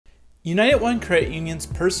UnitedOne Credit Union's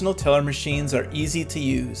personal teller machines are easy to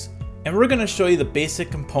use, and we're going to show you the basic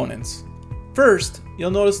components. First, you'll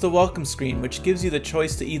notice the welcome screen, which gives you the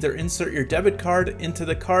choice to either insert your debit card into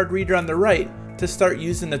the card reader on the right to start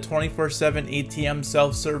using the 24/7 ATM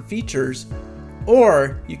self-serve features,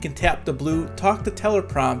 or you can tap the blue Talk to Teller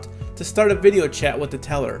prompt to start a video chat with the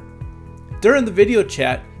teller. During the video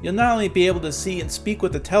chat, you'll not only be able to see and speak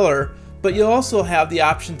with the teller, but you'll also have the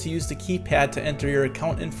option to use the keypad to enter your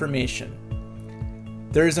account information.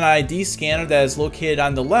 There is an ID scanner that is located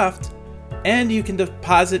on the left, and you can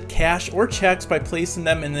deposit cash or checks by placing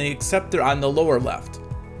them in the acceptor on the lower left.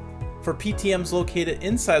 For PTMs located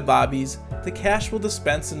inside lobbies, the cash will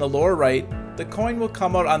dispense in the lower right, the coin will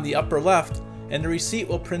come out on the upper left, and the receipt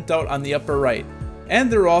will print out on the upper right,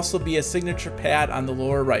 and there will also be a signature pad on the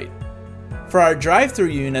lower right. For our drive-through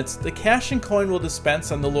units, the cash and coin will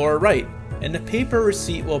dispense on the lower right, and the paper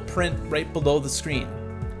receipt will print right below the screen.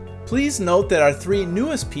 Please note that our three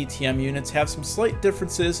newest PTM units have some slight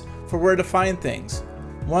differences for where to find things.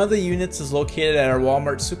 One of the units is located at our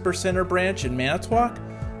Walmart Supercenter branch in Manitowoc,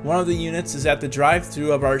 one of the units is at the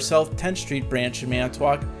drive-through of our South 10th Street branch in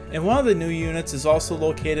Manitowoc, and one of the new units is also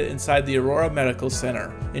located inside the Aurora Medical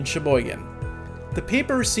Center in Sheboygan. The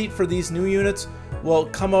paper receipt for these new units will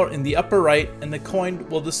come out in the upper right, and the coin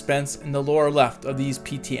will dispense in the lower left of these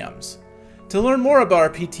PTMs. To learn more about our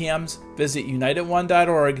PTMs, visit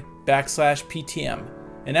unitedone.org/PTM.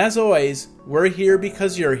 And as always, we're here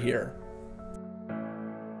because you're here.